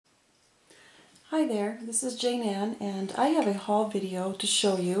Hi there, this is Jane Ann, and I have a haul video to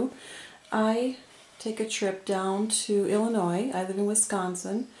show you. I take a trip down to Illinois. I live in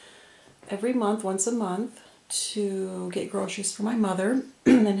Wisconsin every month, once a month, to get groceries for my mother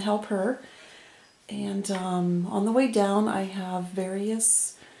and help her. And on the way down, I have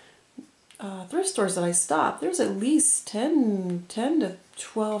various thrift stores that I stop. There's at least 10 to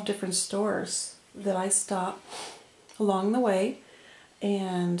 12 different stores that I stop along the way,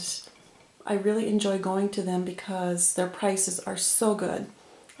 and I really enjoy going to them because their prices are so good.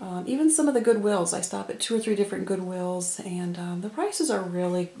 Even some of the Goodwills, I stop at 2 or 3 different Goodwills, and the prices are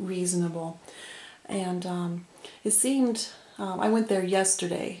really reasonable. And it seemed, I went there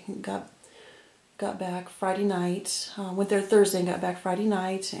yesterday, got back Friday night, went there Thursday and got back Friday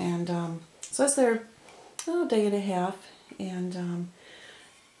night, and so I was there a day and a half, and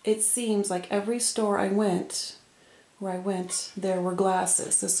it seems like every store I went, there were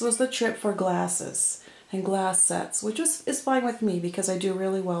glasses. This was the trip for glasses and glass sets, which is fine with me because I do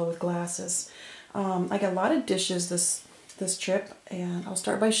really well with glasses. I got a lot of dishes this trip, and I'll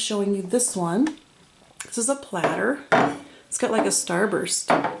start by showing you this one. This is a platter. It's got like a starburst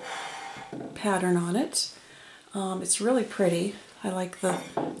pattern on it. It's really pretty. I like the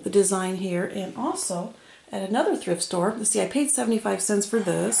design here. And also at another thrift store, let's see, I paid 75 cents for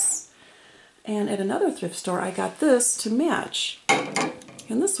this. And at another thrift store, I got this to match,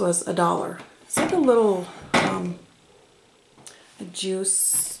 and this was $1. It's like a little a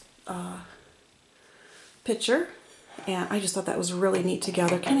juice pitcher, and I just thought that was really neat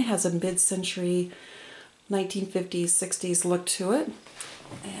together. Kind of has a mid-century 1950s, 60s look to it.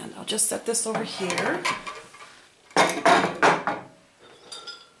 And I'll just set this over here.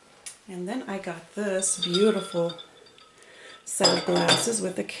 And then I got this beautiful set of glasses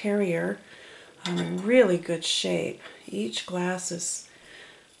with a carrier. In really good shape. Each glass has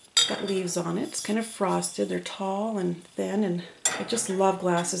got leaves on it. It's kind of frosted. They're tall and thin, and I just love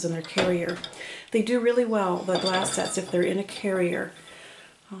glasses in their carrier. They do really well, the glass sets, if they're in a carrier.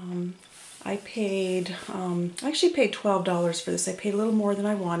 I actually paid $12 for this. I paid a little more than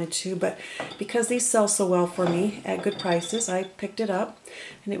I wanted to, but because these sell so well for me at good prices, I picked it up,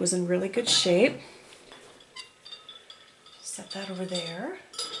 and it was in really good shape. Set that over there.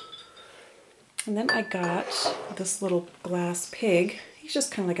 And then I got this little glass pig. He's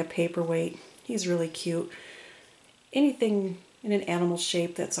just kind of like a paperweight. He's really cute. Anything in an animal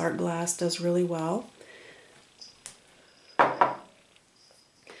shape that's art glass does really well. And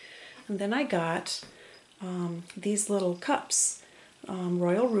then I got these little cups,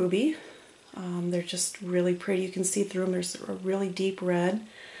 Royal Ruby. They're just really pretty. You can see through them. There's a really deep red.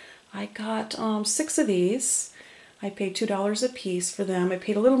 I got 6 of these. I paid $2 a piece for them. I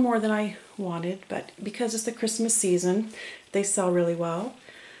paid a little more than I wanted, but because it's the Christmas season, they sell really well.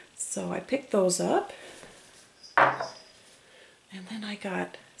 So I picked those up. And then I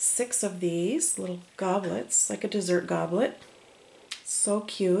got 6 of these little goblets, like a dessert goblet. So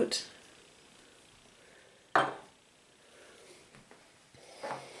cute.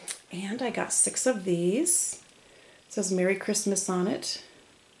 And I got 6 of these. It says Merry Christmas on it.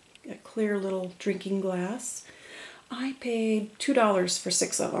 A clear little drinking glass. I paid $2 for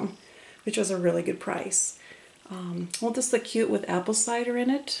 6 of them, which was a really good price. Won't this look cute with apple cider in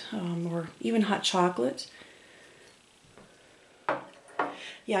it, or even hot chocolate?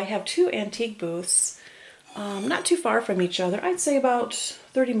 Yeah, I have 2 antique booths, not too far from each other. I'd say about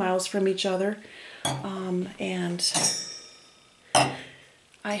 30 miles from each other, and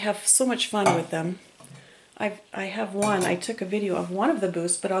I have so much fun with them. I have one. I took a video of one of the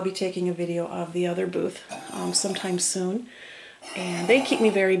booths, but I'll be taking a video of the other booth sometime soon. And they keep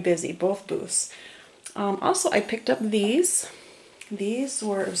me very busy, both booths. Also, I picked up these. It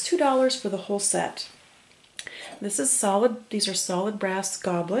was $2 for the whole set. This is solid. These are solid brass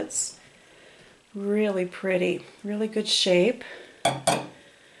goblets. Really pretty, really good shape.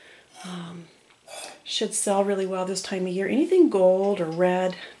 Should sell really well this time of year. Anything gold or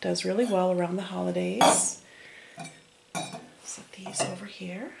red does really well around the holidays. Set these over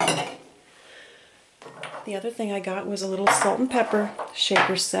here. The other thing I got was a little salt and pepper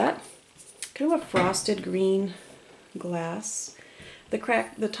shaker set. Kind of a frosted green glass.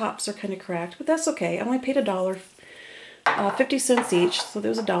 The tops are kind of cracked, but that's okay. I only paid $1, 50 cents each, so there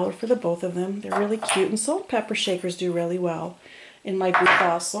was $1 for the both of them. They're really cute, and salt and pepper shakers do really well in my booth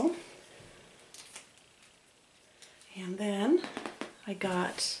also. And then I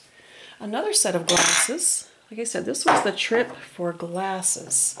got another set of glasses. Like I said, this was the trip for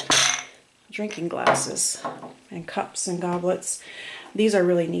glasses, drinking glasses and cups and goblets. These are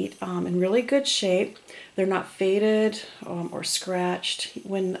really neat, in really good shape. They're not faded or scratched.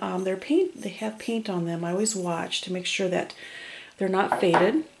 When they have paint on them, I always watch to make sure that they're not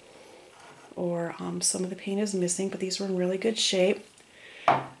faded or some of the paint is missing, but these were in really good shape.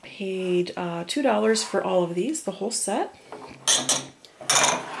 Paid $2 for all of these, the whole set.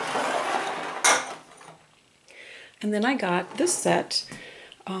 And then I got this set.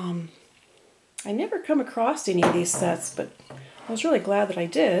 I never come across any of these sets, but I was really glad that I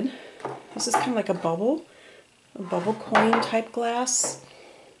did. This is kind of like a bubble coin type glass.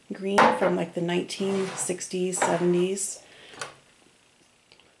 Green from like the 1960s, 70s.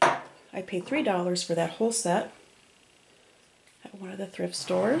 I paid $3 for that whole set at one of the thrift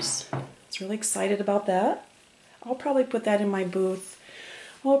stores. I was really excited about that. I'll probably put that in my booth,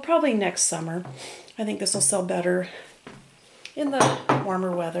 well, probably next summer. I think this will sell better in the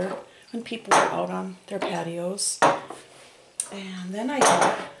warmer weather when people are out on their patios. And then I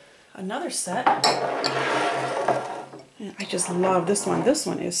got another set. And I just love this one. This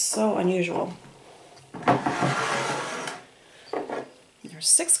one is so unusual. There's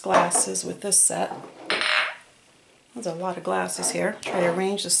 6 glasses with this set. There's a lot of glasses here. Try to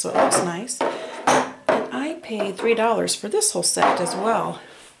arrange this so it looks nice. And I paid $3 for this whole set as well.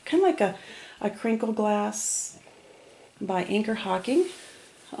 Kind of like a crinkle glass by Anchor Hocking.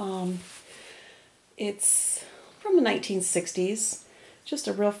 It's from the 1960s. Just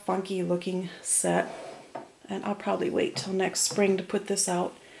a real funky looking set. And I'll probably wait till next spring to put this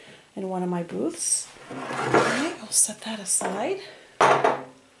out in one of my booths. Alright, I'll set that aside.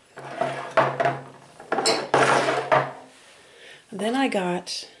 Then I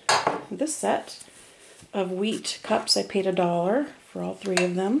got this set of wheat cups. I paid $1 for all 3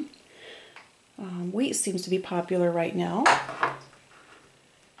 of them. Wheat seems to be popular right now.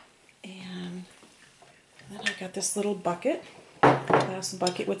 And then I got this little bucket, glass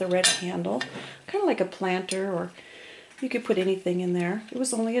bucket with a red handle, kind of like a planter, or you could put anything in there. It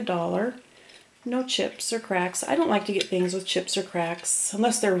was only $1. No chips or cracks. I don't like to get things with chips or cracks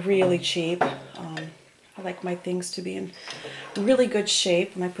unless they're really cheap. I like my things to be in really good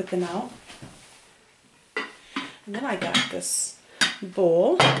shape when I put them out. And then I got this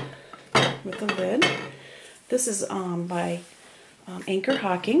bowl with a lid. This is by Anchor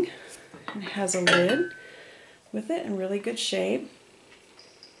Hocking. It has a lid with it in really good shape.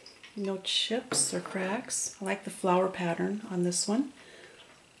 No chips or cracks. I like the flower pattern on this one.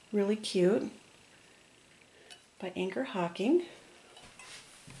 Really cute. By Anchor Hocking.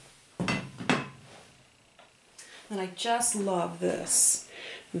 And I just love this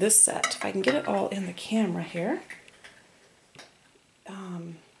set. If I can get it all in the camera here.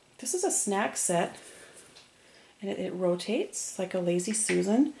 This is a snack set, and it rotates like a Lazy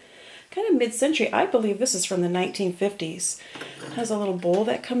Susan. Kind of mid-century. I believe this is from the 1950s. It has a little bowl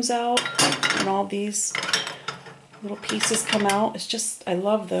that comes out, and all these little pieces come out. It's just, I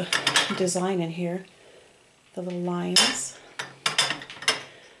love the design in here. The little lines.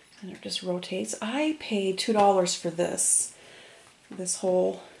 And it just rotates. I paid $2 for this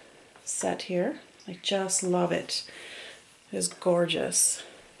whole set here. I just love it. It is gorgeous.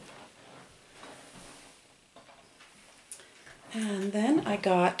 And then I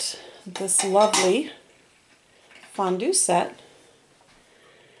got this lovely fondue set,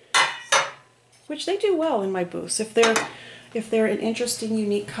 which they do well in my booths. If they're an interesting,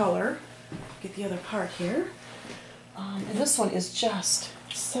 unique color. Get the other part here. And this one is just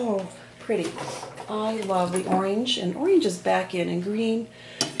so pretty. I love the orange, and orange is back in, and green.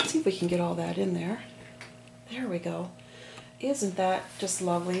 Let's see if we can get all that in there. There we go. Isn't that just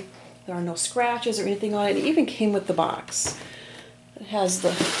lovely? There are no scratches or anything on it. It even came with the box. It has the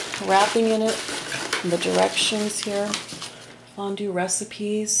wrapping in it, and the directions here, fondue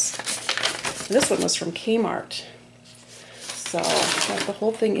recipes. This one was from Kmart. So got the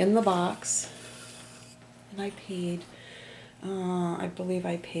whole thing in the box. And I paid, I believe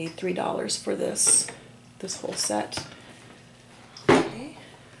I paid $3 for this whole set. Okay.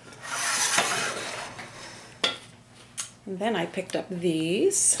 And then I picked up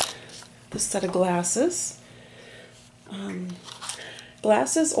this set of glasses.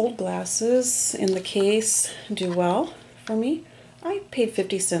 Old glasses in the case do well for me. I paid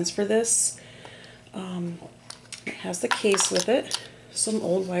 50 cents for this. It has the case with it. Some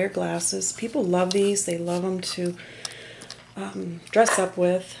old wire glasses. People love these. They love them to dress up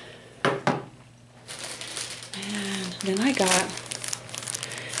with. And then I got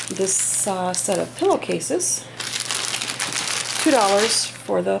this set of pillowcases. $2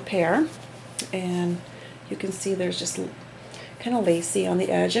 for the pair. And you can see there's just kind of lacy on the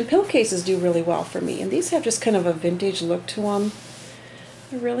edge. And pillowcases do really well for me. And these have just kind of a vintage look to them.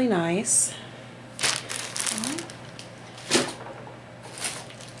 They're really nice.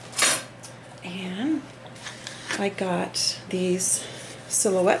 And I got these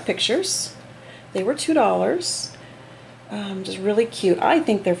silhouette pictures. They were $2. Just really cute. I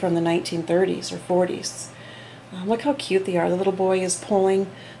think they're from the 1930s or 40s. Look how cute they are. The little boy is pulling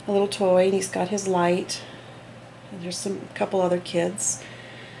a little toy and he's got his light. And there's a couple other kids.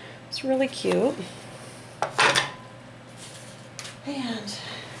 It's really cute. And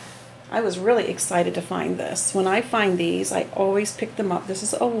I was really excited to find this. When I find these, I always pick them up. This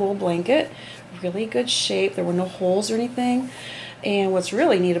is a wool blanket, really good shape. There were no holes or anything. And what's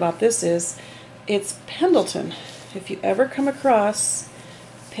really neat about this is it's Pendleton. If you ever come across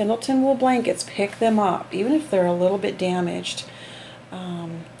Pendleton wool blankets, pick them up, even if they're a little bit damaged.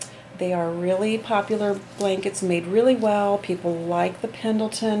 They are really popular blankets, made really well. People like the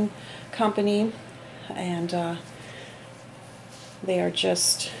Pendleton company, and they are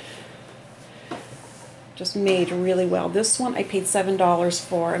just made really well. This one I paid $7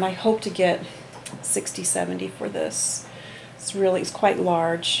 for, and I hope to get $60, $70 for this. It's quite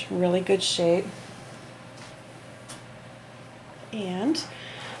large, really good shape. And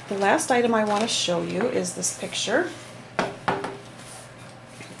the last item I want to show you is this picture.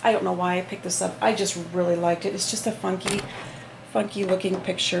 I don't know why I picked this up. I just really liked it. It's just a funky looking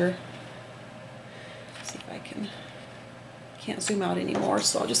picture. Let's see if I can't zoom out anymore,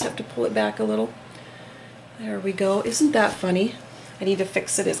 so I'll just have to pull it back a little. There we go. Isn't that funny? I need to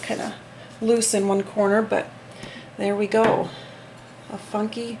fix it. It's kind of loose in one corner, but there we go. A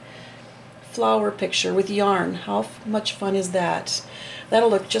funky flower picture with yarn. How much fun is that?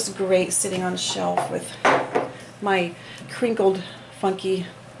 That'll look just great sitting on a shelf with my crinkled, funky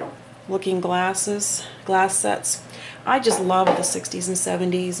looking glass sets. I just love the 60s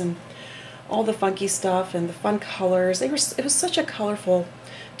and 70s and all the funky stuff and the fun colors. It was such a colorful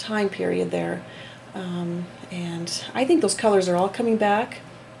time period there. And I think those colors are all coming back.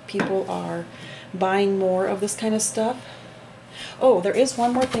 People are buying more of this kind of stuff. Oh, there is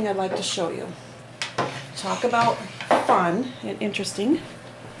one more thing I'd like to show you. Talk about fun and interesting.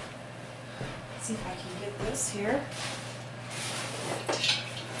 Let's see if I can get this here.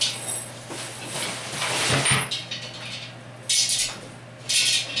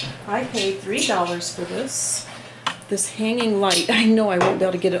 I paid $3 for this hanging light. I know I won't be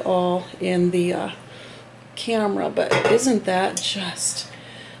able to get it all in the camera, but isn't that just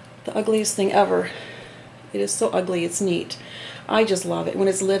the ugliest thing ever? It is so ugly, it's neat. I just love it. When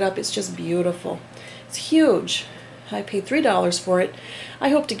it's lit up, it's just beautiful. It's huge. I paid $3 for it. I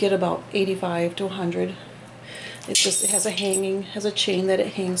hope to get about 85 to 100. It has a chain that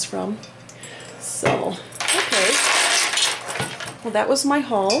it hangs from. So, okay. Well, that was my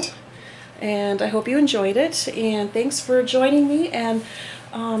haul, and I hope you enjoyed it. And thanks for joining me. And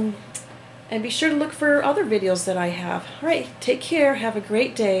be sure to look for other videos that I have. All right, take care. Have a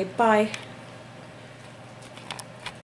great day. Bye.